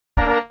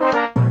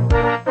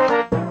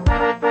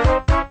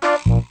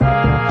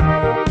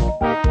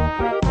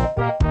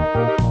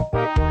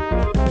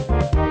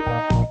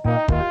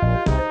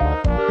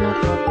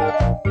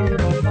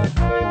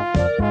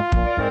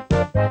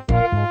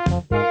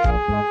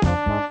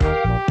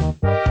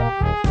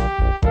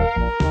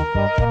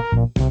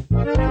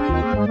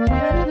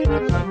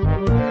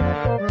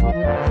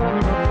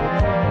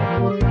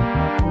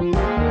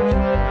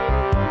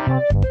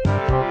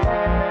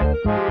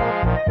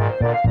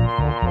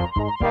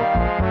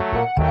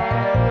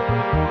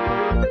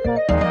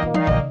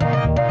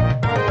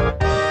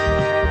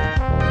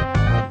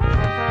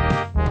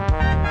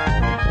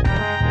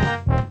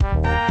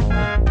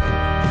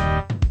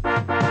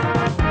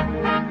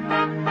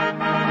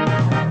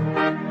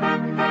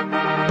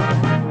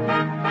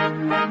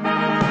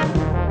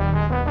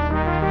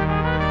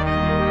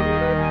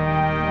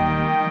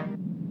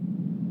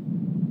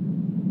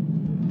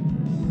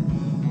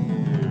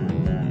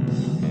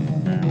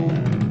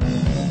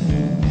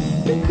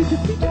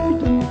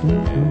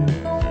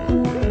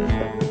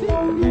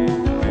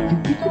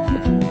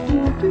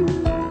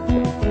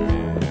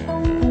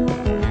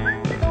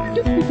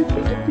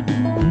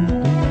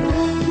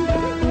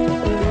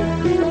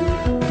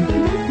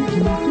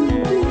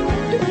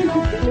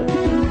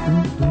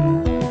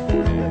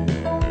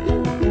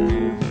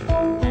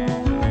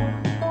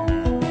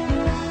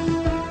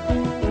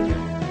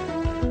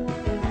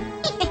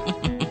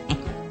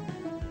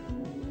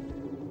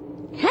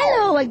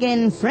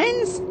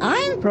friends,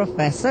 I'm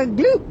Professor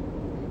Gloop.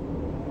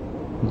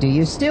 Do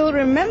you still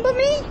remember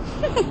me?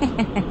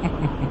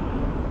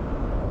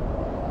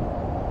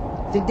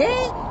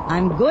 Today,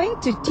 I'm going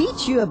to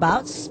teach you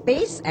about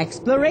space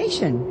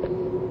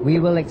exploration. We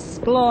will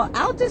explore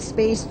outer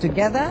space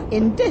together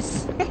in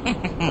this,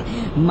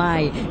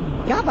 my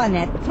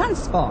Gabanet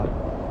transport.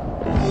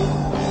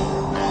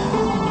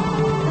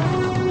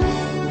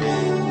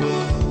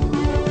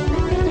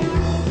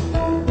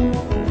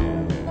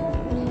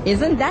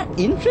 Isn't that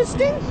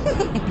interesting?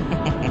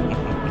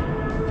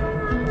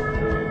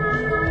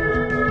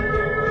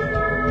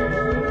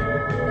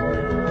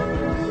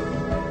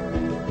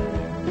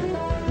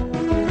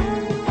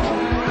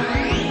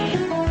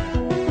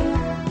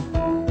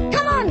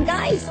 Come on,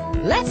 guys!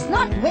 Let's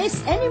not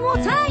waste any more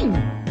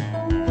time!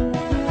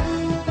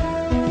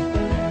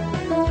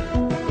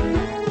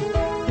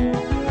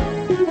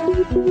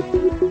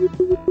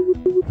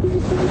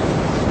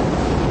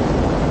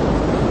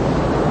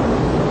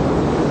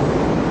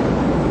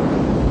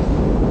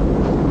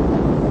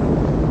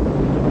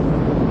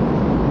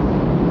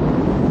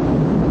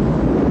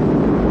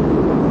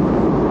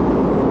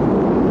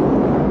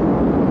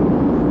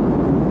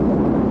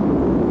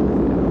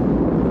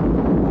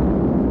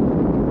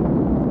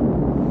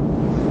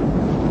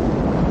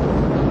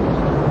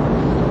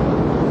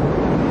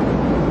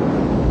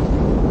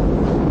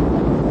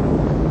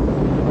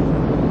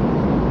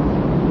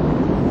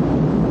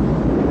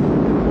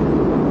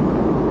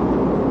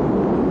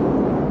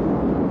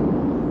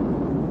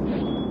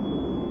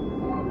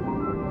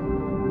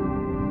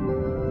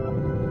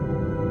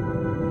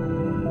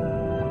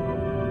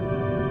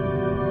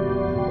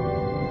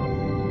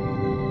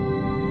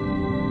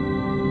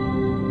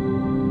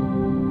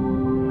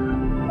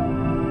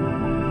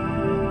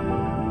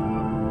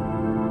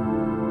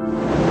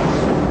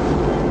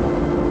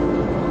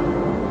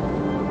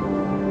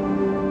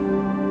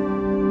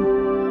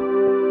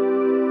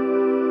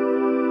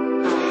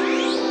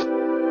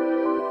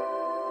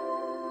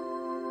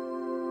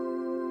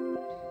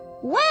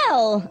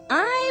 Well,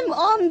 I'm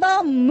on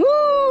the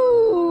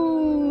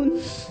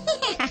moon!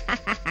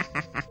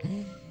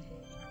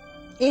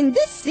 In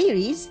this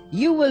series,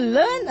 you will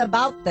learn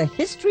about the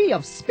history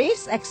of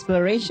space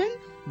exploration,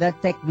 the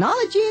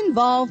technology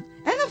involved,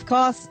 and of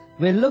course,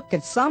 we'll look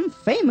at some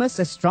famous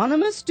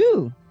astronomers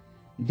too.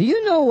 Do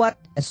you know what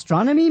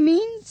astronomy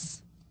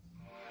means?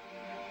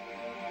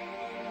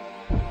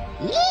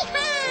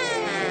 Yeehaw!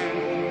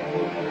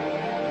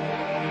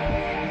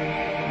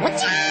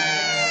 What's up?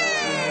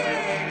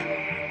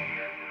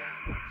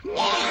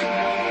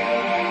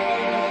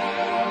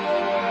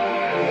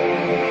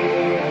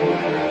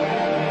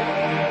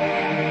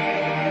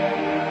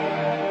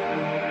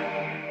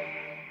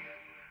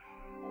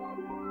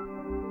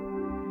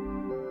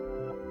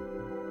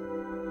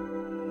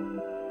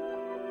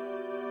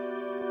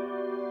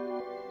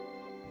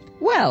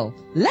 Well,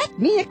 let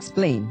me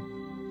explain.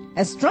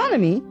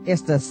 Astronomy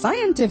is the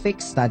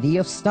scientific study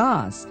of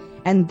stars,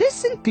 and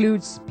this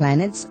includes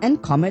planets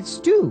and comets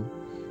too,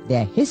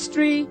 their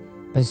history,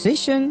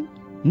 position,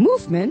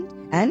 movement,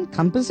 and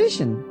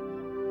composition.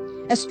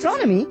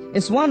 Astronomy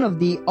is one of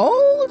the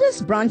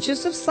oldest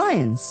branches of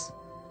science.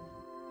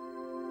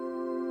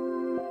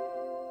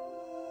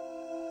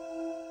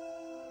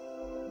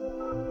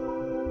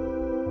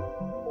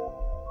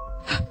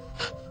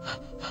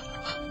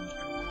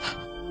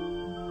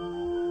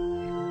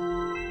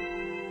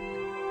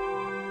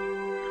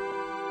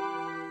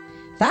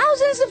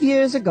 Thousands of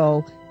years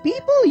ago,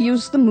 people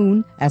used the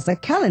moon as a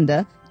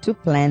calendar to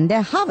plan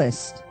their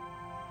harvest.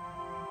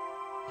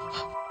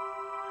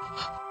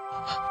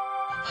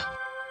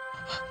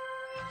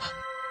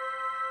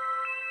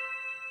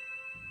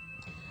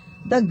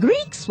 The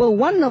Greeks were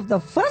one of the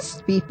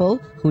first people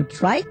who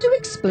tried to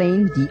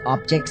explain the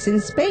objects in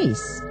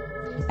space.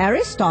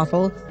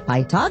 Aristotle,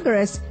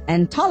 Pythagoras,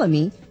 and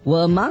Ptolemy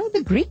were among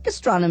the Greek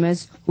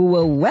astronomers who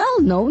were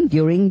well known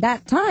during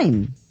that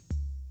time.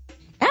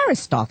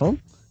 Aristotle,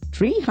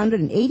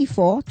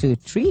 384 to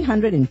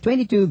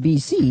 322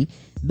 BC,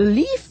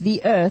 believed the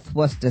Earth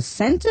was the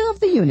center of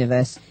the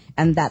universe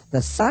and that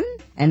the Sun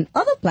and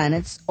other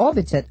planets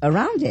orbited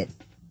around it.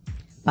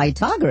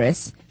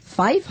 Pythagoras,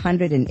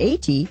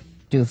 580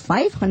 to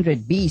 500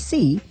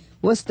 BC,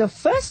 was the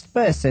first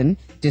person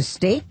to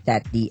state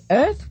that the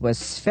Earth was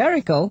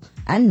spherical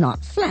and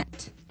not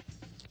flat.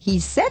 He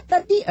said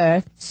that the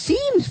Earth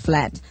seemed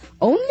flat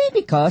only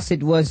because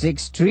it was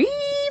extremely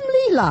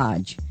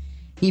large.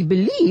 He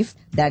believed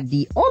that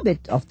the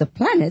orbit of the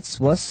planets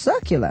was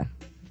circular.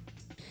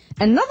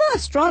 Another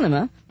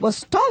astronomer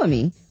was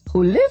Ptolemy,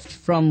 who lived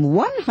from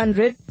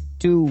 100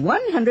 to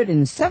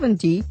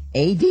 170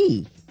 AD.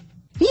 He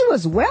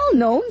was well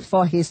known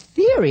for his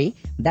theory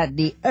that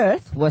the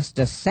Earth was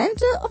the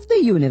center of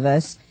the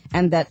universe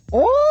and that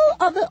all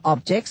other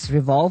objects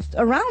revolved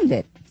around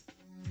it.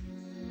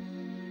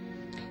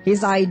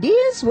 His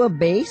ideas were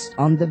based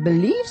on the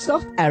beliefs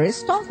of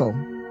Aristotle.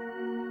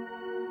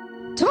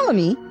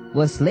 Ptolemy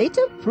was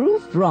later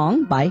proved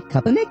wrong by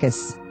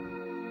Copernicus.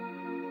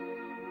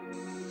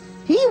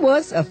 He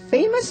was a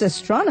famous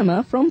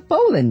astronomer from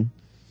Poland.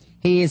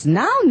 He is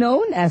now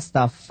known as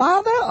the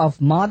father of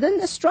modern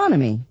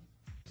astronomy.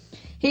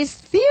 His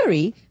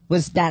theory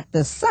was that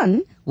the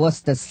sun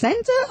was the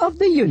center of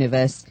the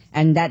universe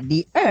and that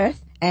the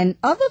Earth and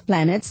other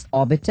planets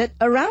orbited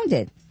around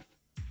it.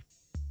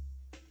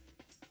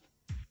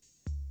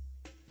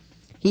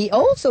 He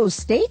also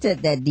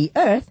stated that the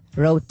Earth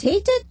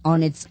rotated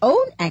on its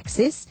own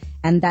axis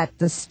and that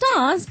the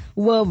stars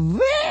were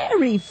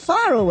very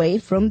far away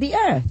from the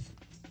Earth.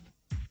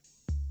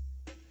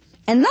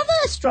 Another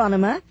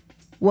astronomer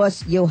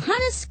was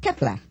Johannes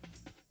Kepler.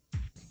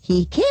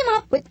 He came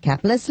up with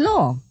Kepler's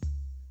law.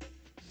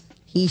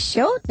 He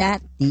showed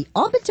that the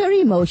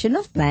orbitary motion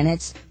of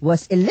planets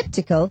was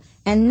elliptical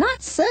and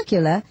not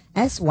circular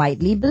as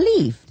widely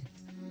believed.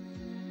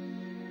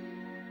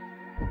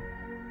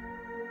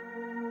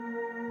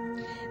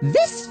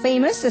 This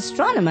famous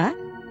astronomer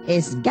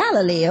is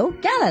Galileo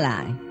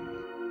Galilei.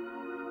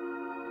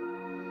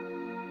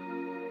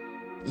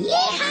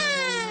 Yeehaw!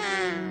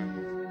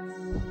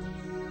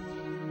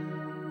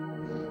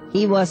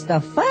 He was the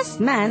first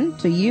man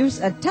to use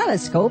a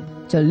telescope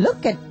to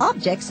look at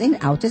objects in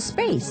outer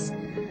space.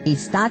 He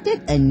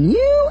started a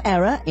new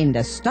era in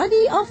the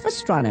study of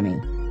astronomy.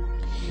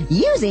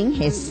 Using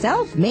his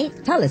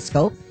self-made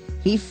telescope,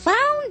 he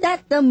found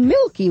that the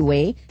Milky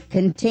Way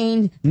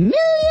contained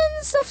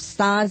millions of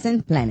stars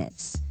and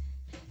planets.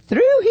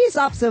 Through his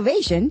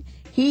observation,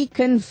 he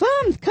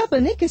confirmed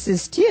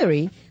Copernicus's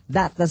theory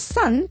that the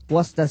sun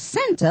was the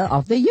center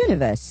of the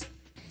universe.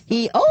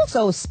 He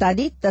also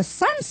studied the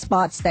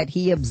sunspots that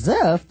he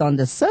observed on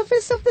the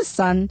surface of the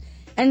sun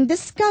and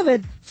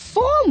discovered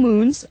 4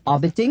 moons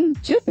orbiting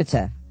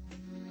Jupiter.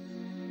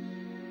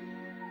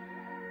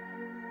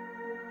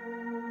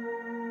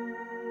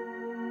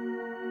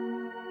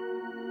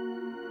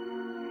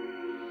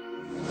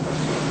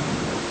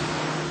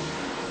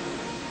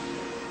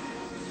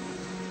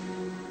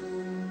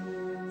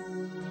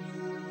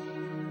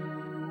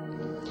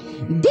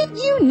 Did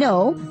you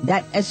know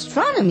that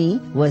astronomy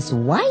was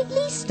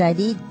widely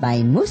studied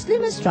by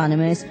Muslim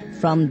astronomers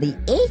from the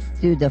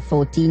 8th to the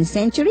 14th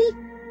century?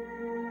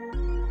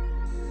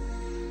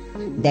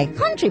 Their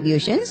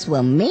contributions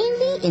were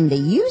mainly in the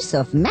use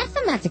of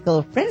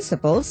mathematical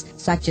principles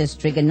such as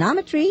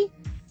trigonometry,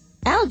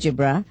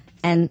 algebra,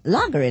 and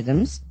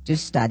logarithms to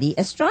study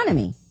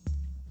astronomy.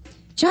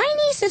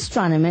 Chinese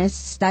astronomers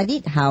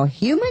studied how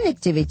human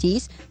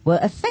activities were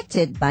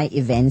affected by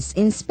events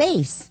in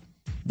space.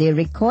 They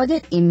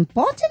recorded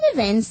important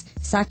events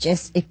such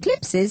as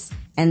eclipses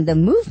and the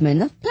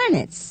movement of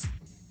planets.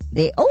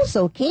 They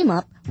also came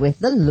up with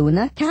the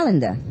lunar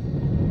calendar.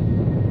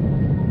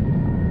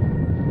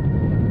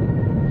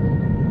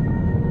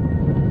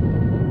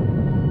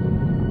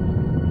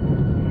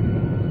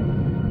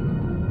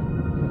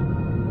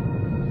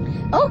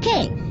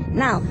 Okay,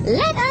 now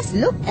let us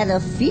look at a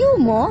few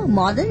more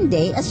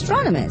modern-day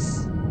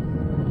astronomers.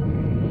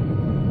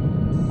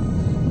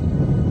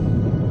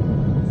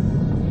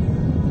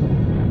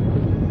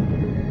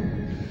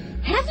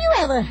 Have you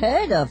ever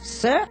heard of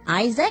Sir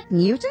Isaac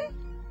Newton?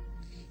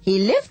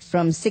 He lived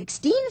from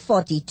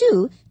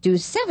 1642 to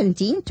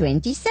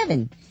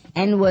 1727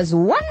 and was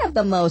one of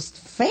the most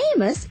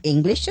famous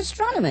English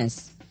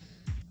astronomers.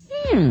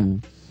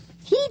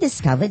 He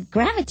discovered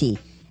gravity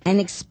and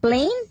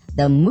explained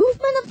the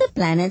movement of the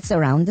planets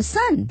around the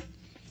sun.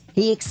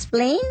 He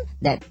explained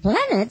that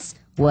planets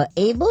were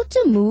able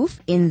to move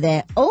in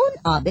their own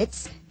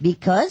orbits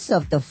because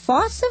of the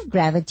force of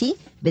gravity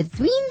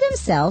between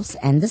themselves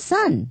and the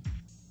sun.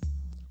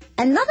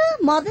 Another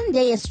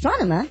modern-day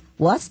astronomer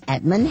was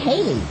Edmund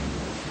Halley.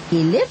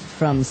 He lived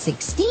from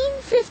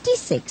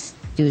 1656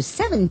 to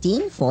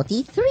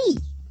 1743.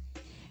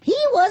 He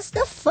was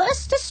the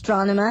first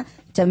astronomer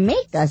to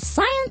make a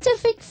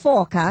scientific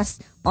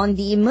forecast on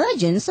the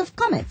emergence of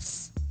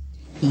comets.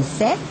 He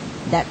said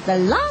that the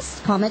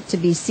last comet to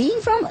be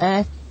seen from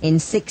Earth in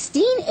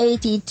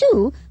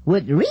 1682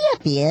 would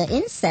reappear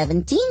in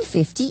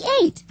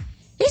 1758.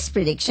 His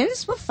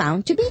predictions were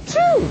found to be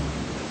true.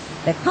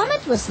 The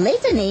comet was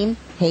later named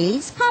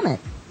Halley's Comet.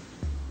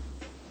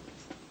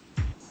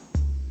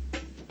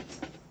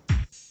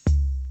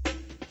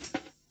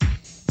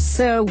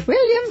 Sir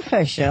William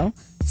Herschel,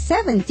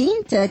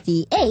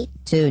 1738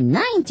 to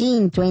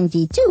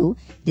 1922,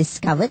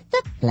 discovered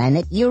the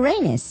planet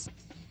Uranus.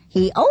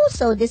 He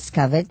also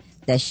discovered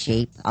the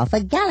shape of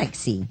a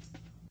galaxy.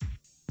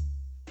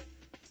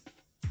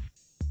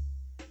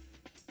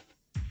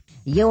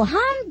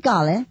 Johann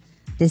Galle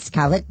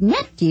discovered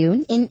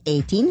Neptune in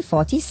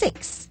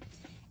 1846,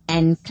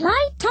 and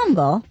Clyde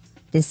Tombaugh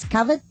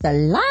discovered the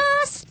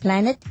last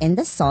planet in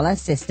the solar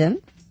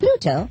system,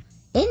 Pluto,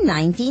 in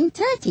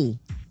 1930.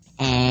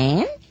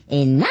 And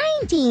in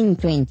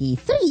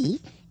 1923,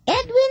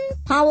 Edwin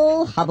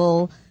Powell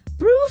Hubble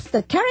proved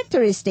the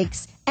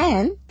characteristics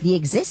and the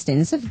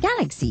existence of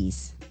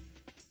galaxies.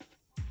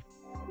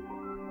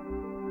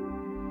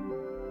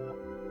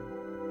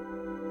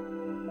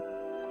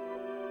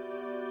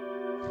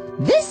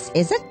 This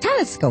is a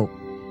telescope.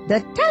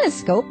 The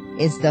telescope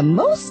is the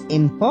most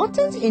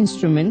important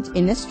instrument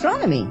in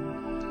astronomy.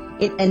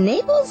 It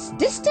enables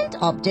distant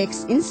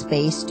objects in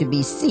space to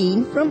be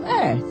seen from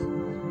Earth.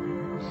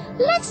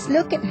 Let's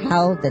look at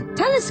how the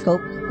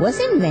telescope was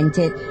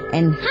invented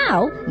and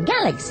how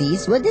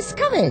galaxies were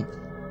discovered.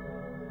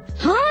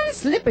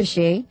 Hans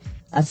Lippershey,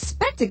 a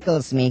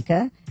spectacles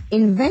maker,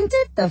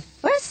 invented the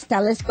first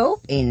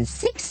telescope in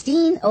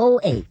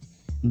 1608,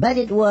 but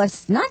it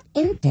was not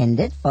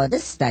intended for the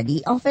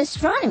study of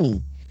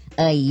astronomy.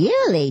 A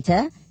year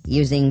later,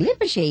 using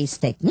Lippershey's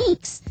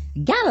techniques,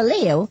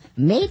 Galileo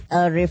made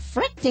a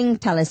refracting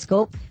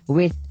telescope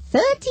with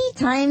 30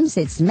 times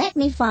its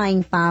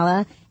magnifying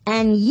power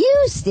and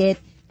used it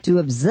to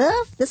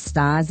observe the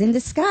stars in the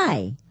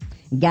sky.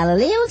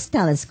 Galileo's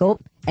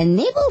telescope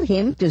enabled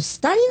him to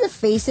study the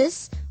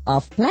faces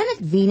of planet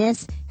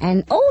Venus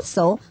and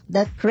also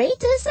the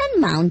craters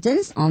and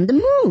mountains on the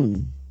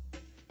moon.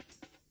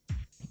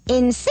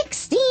 In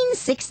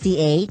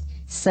 1668,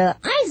 Sir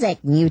Isaac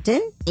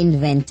Newton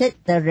invented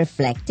the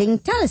reflecting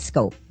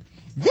telescope.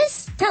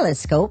 This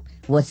telescope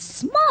was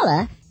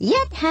smaller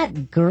yet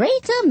had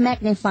greater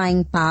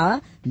magnifying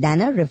power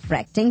than a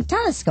refracting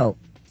telescope.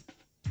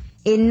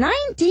 In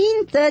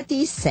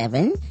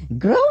 1937,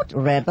 Grote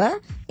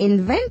Reber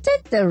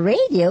invented the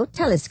radio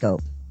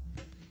telescope.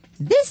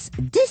 This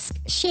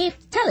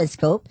disc-shaped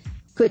telescope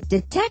could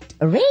detect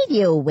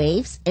radio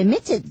waves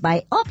emitted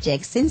by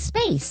objects in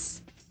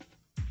space.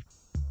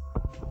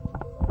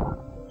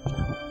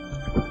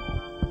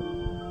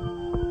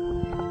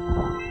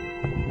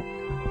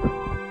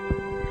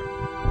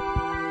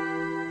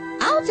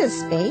 Outer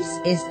space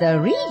is the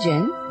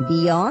region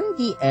beyond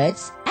the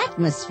Earth's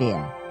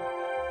atmosphere.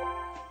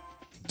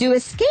 To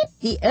escape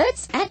the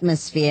Earth's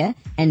atmosphere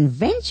and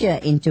venture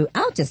into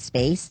outer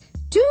space,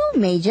 two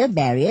major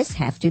barriers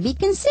have to be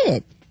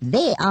considered.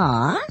 They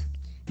are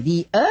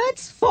the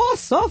Earth's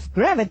force of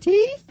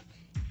gravity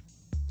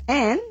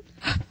and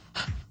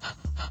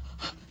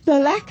the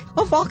lack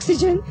of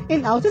oxygen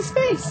in outer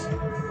space.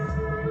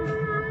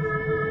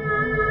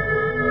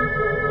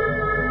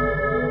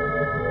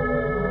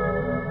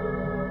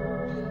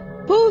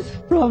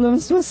 Both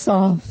problems were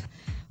solved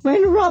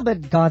when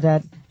Robert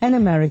Goddard, an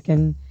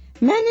American,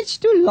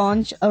 managed to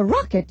launch a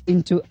rocket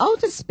into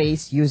outer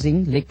space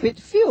using liquid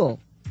fuel.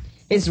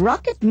 His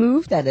rocket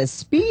moved at a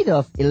speed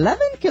of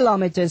 11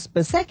 kilometers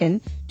per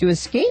second to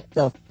escape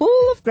the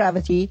pull of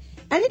gravity,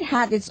 and it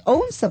had its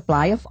own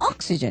supply of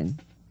oxygen.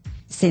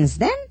 Since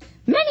then,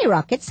 many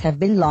rockets have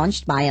been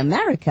launched by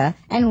America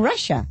and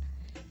Russia.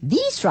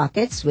 These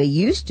rockets were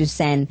used to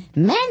send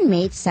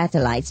man-made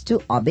satellites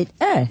to orbit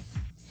Earth.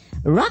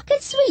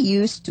 Rockets were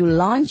used to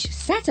launch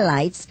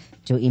satellites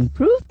to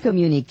improve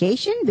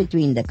communication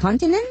between the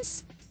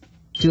continents,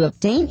 to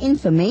obtain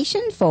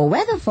information for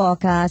weather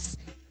forecasts,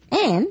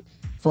 and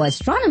for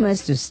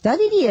astronomers to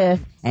study the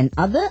Earth and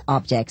other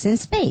objects in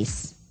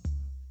space.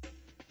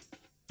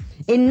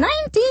 In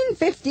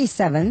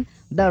 1957,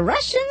 the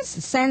Russians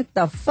sent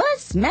the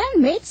first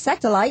man-made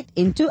satellite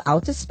into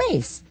outer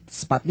space,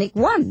 Sputnik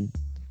 1.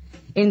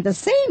 In the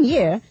same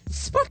year,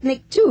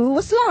 Sputnik 2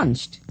 was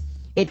launched.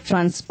 It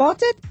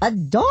transported a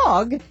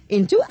dog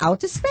into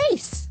outer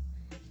space.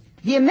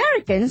 The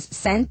Americans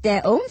sent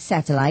their own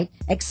satellite,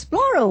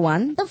 Explorer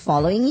 1, the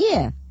following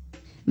year.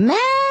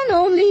 Man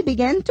only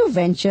began to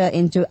venture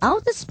into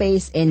outer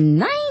space in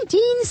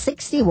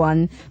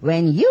 1961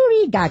 when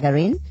Yuri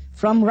Gagarin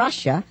from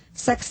Russia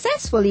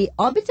successfully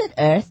orbited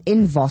Earth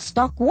in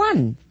Vostok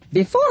 1.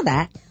 Before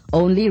that,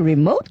 only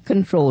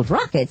remote-controlled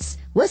rockets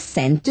were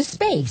sent to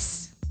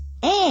space.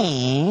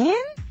 And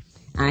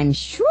I'm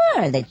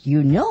sure that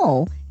you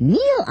know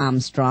Neil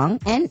Armstrong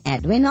and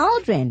Edwin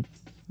Aldrin.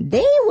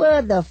 They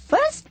were the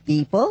first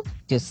people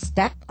to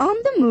step on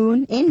the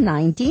moon in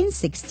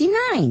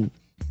 1969.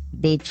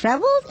 They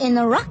traveled in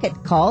a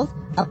rocket called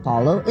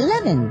Apollo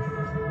 11.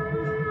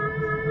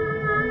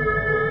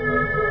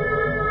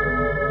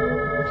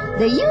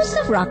 The use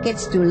of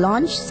rockets to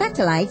launch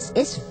satellites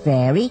is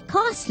very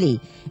costly,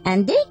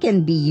 and they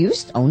can be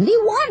used only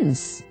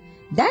once.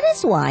 That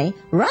is why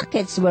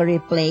rockets were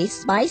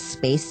replaced by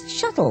space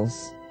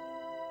shuttles.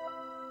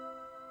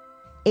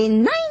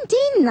 In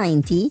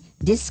 1990,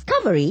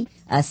 Discovery,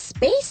 a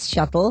space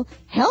shuttle,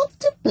 helped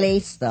to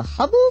place the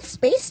Hubble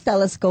Space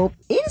Telescope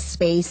in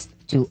space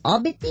to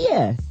orbit the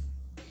Earth.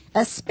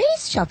 A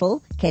space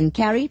shuttle can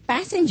carry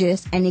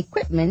passengers and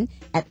equipment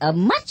at a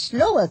much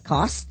lower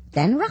cost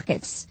than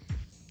rockets.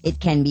 It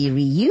can be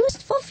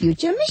reused for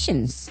future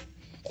missions.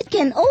 It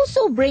can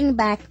also bring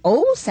back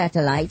old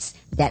satellites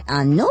that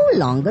are no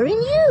longer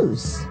in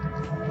use.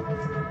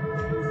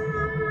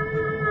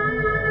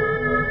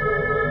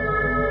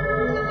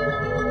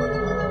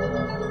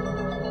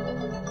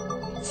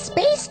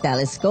 Space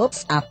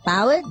telescopes are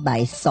powered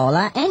by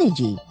solar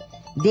energy.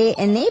 They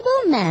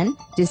enable man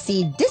to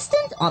see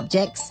distant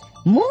objects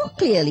more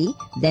clearly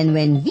than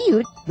when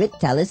viewed with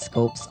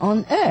telescopes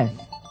on Earth.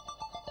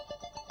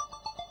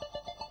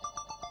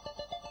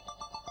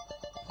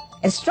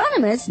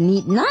 Astronomers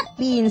need not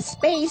be in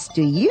space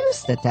to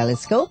use the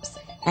telescopes.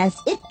 as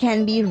it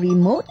can be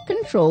remote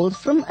controlled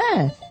from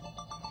Earth.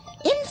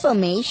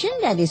 Information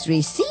that is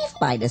received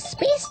by the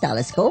space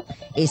telescope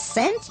is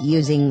sent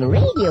using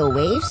radio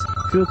waves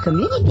through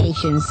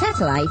communication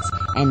satellites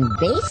and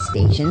base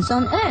stations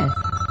on Earth.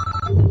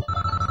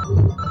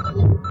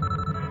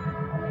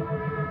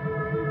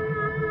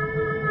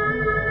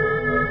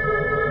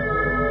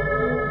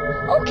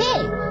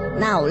 Okay,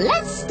 now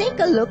let's take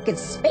a look at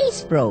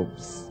space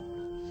probes.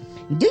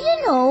 Do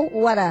you know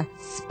what a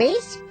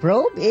space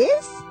probe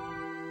is?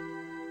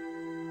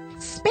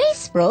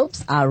 Space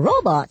probes are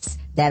robots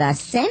that are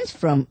sent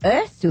from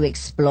Earth to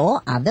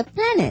explore other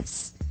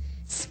planets.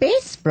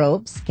 Space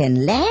probes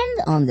can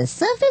land on the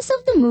surface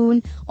of the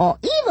moon or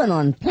even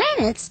on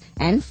planets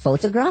and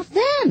photograph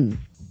them.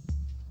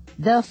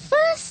 The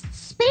first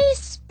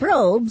space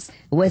probes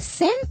were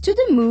sent to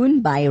the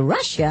moon by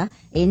Russia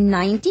in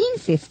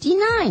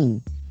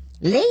 1959.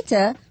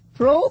 Later,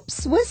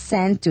 probes were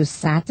sent to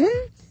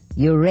Saturn,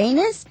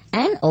 Uranus,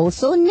 and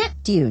also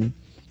Neptune.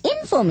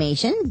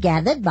 Information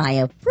gathered by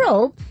a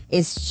probe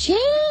is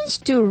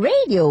changed to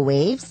radio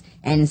waves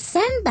and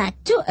sent back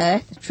to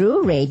Earth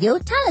through radio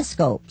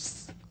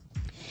telescopes.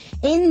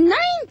 In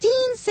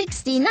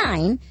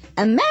 1969,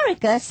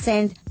 America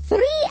sent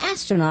 3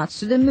 astronauts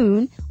to the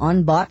moon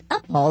on board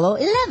Apollo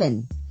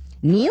 11.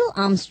 Neil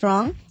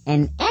Armstrong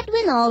and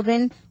Edwin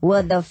Aldrin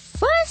were the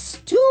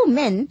first 2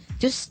 men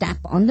to step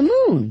on the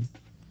moon.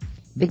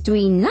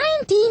 Between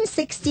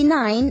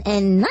 1969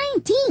 and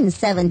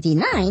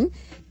 1979,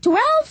 12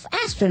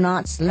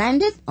 astronauts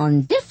landed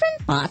on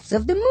different parts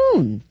of the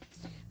moon.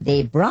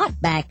 They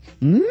brought back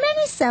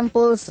many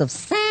samples of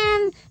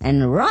sand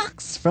and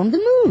rocks from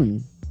the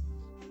moon.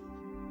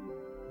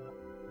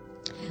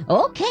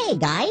 Okay,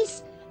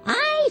 guys,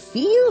 I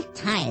feel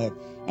tired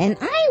and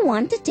I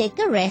want to take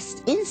a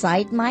rest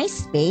inside my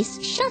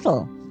space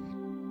shuttle.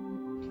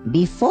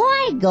 Before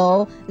I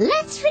go,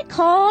 let's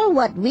recall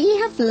what we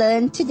have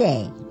learned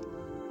today.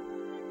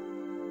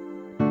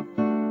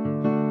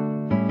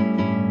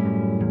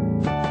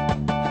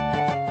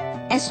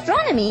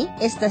 Astronomy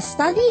is the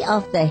study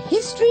of the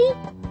history,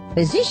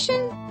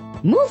 position,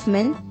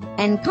 movement,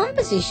 and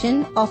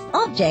composition of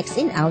objects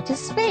in outer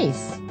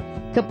space.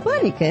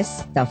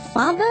 Copernicus, the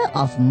father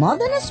of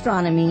modern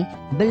astronomy,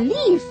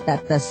 believed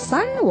that the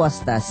sun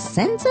was the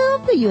center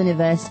of the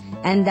universe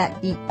and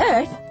that the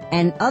Earth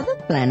and other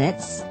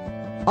planets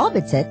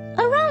orbited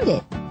around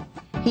it.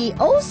 He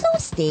also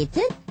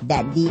stated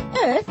that the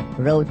Earth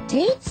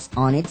rotates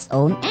on its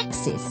own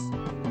axis.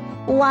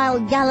 While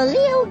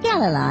Galileo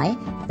Galilei,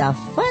 the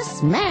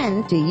first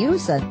man to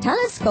use a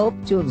telescope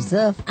to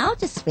observe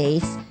outer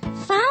space,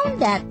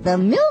 found that the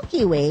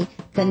Milky Way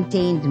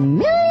contained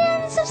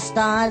millions of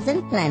stars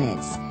and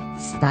planets,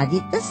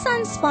 studied the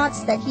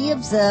sunspots that he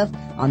observed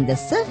on the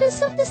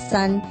surface of the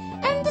sun,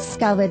 and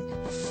discovered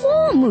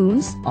 4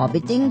 moons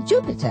orbiting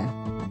Jupiter.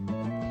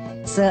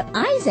 Sir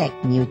Isaac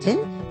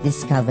Newton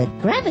discovered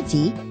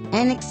gravity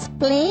and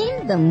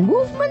explained the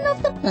movement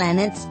of the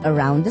planets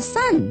around the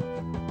sun.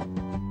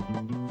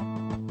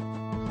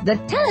 The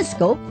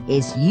telescope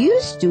is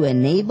used to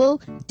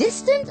enable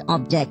distant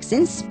objects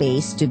in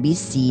space to be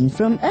seen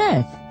from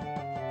Earth.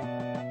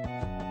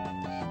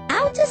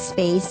 Outer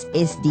space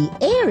is the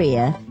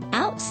area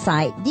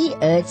outside the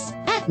Earth's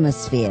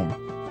atmosphere.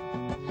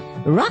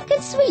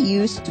 Rockets were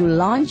used to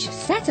launch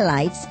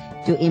satellites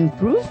to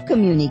improve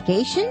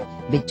communication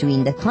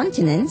between the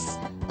continents,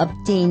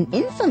 obtain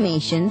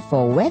information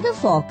for weather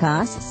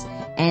forecasts,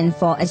 and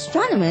for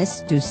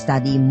astronomers to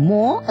study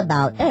more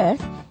about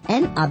Earth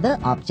and other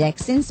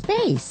objects in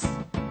space.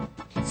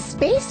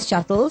 Space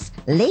shuttles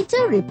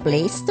later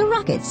replaced the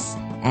rockets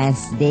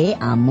as they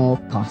are more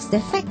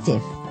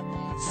cost-effective.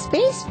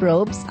 Space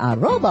probes are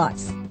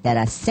robots that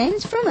are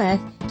sent from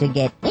Earth to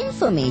get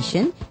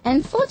information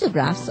and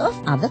photographs of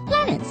other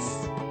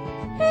planets.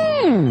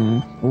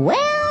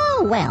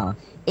 Well,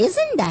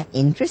 isn't that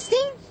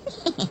interesting?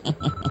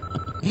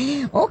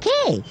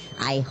 Okay,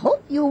 I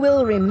hope you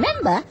will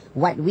remember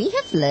what we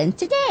have learned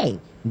today,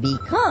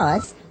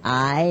 because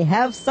I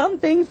have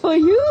something for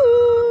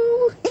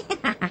you.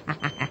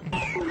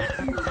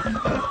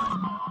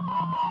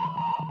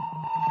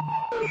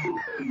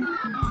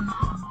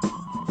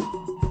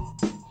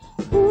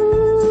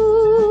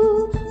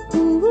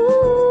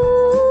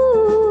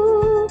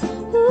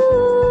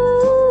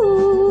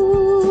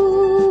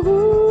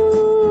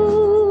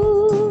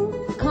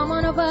 Come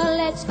on over,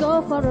 let's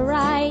go for a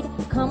ride.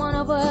 Come on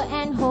over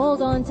and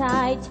hold on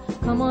tight.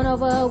 Come on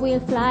over, we'll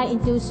fly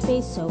into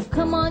space. So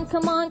come on,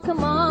 come on,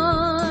 come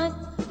on.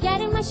 Get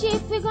in my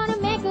ship, we're gonna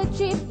make a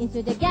trip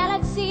into the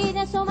galaxy.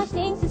 There's so much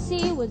things to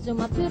see. We'll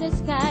zoom up to the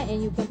sky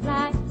and you can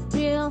fly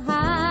real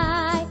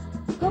high.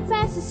 Go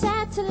past the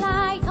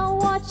satellite or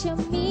watch a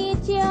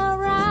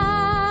meteorite.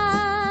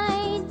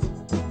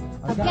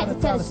 I've got a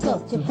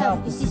telescope to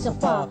help you see so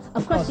far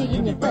across the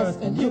universe,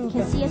 and you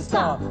can see a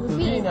star. We've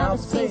been in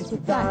outer space,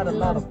 we've got a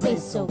lot of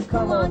space. So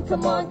come on,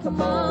 come on,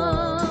 come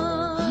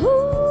on.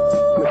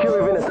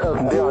 Mercury, Venus,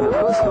 Earth, they are the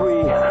first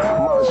 3.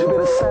 Mars,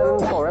 Jupiter, Saturn,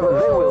 forever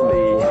they will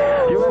be.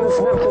 Uranus,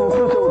 Neptune,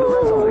 Pluto, the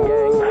rest of the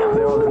gang.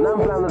 They are the 9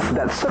 planets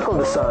that circle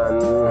the sun.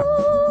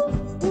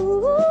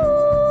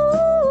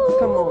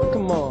 Come on,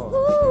 come on.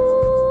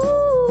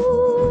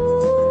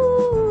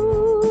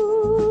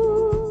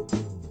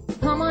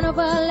 Come on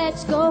over,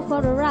 let's go for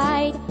a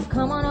ride.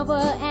 Come on over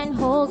and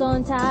hold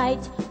on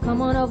tight.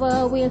 Come on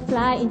over, we'll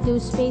fly into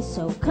space.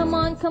 So come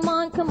on, come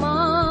on, come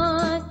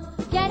on.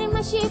 Get in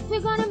my ship, we're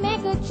gonna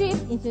make a trip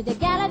into the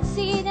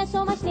galaxy. There's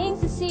so much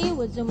things to see.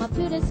 We'll zoom up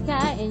to the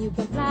sky and you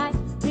can fly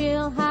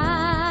real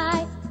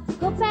high.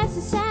 Go past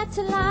the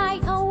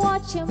satellite or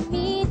watch a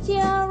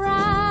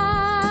meteorite.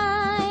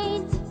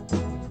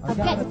 I've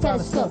got a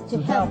telescope to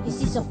help you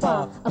see so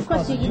far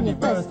across your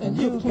universe, and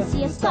you can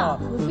see a star.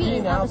 We'll be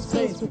in outer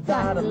space, we've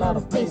got a lot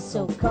of space.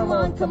 So come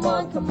on, come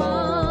on, come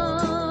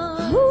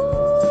on.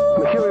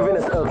 Mercury,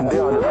 Venus, Earth, they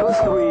are the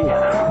first three.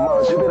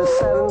 Mars, Jupiter,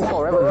 Saturn,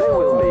 forever they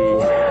will be.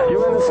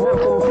 Uranus,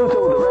 Neptune,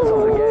 Pluto, the rest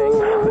of the gang.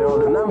 They are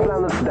the 9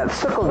 planets that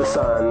circle the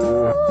sun.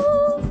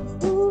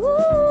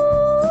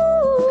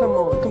 Come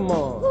on, come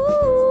on.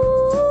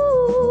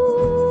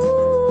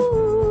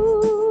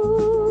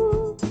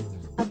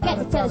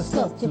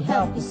 Telescope to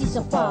help you see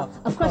so far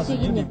across your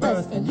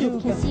universe, and you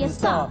can see a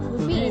star.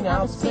 We'll be in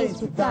outer space,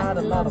 we've got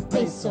a lot of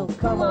space. So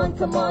come on,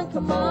 come on,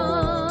 come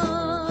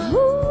on.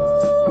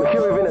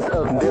 Mercury, Venus,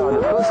 Earth, they are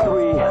the first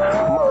three.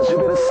 Mars,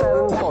 Jupiter,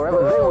 Saturn,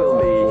 forever they will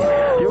be.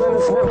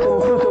 Uranus,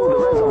 Neptune, Pluto, the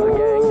rest of the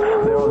gang.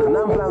 They are the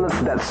 9 planets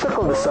that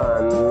circle the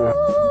sun.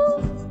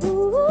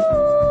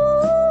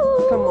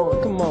 Come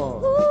on, come on.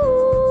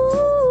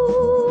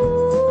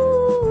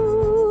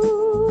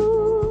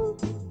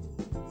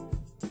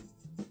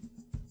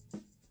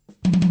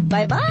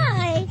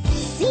 Bye-bye!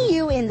 See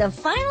you in the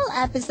final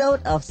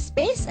episode of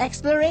Space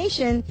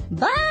Exploration.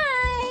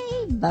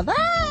 Bye!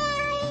 Bye-bye!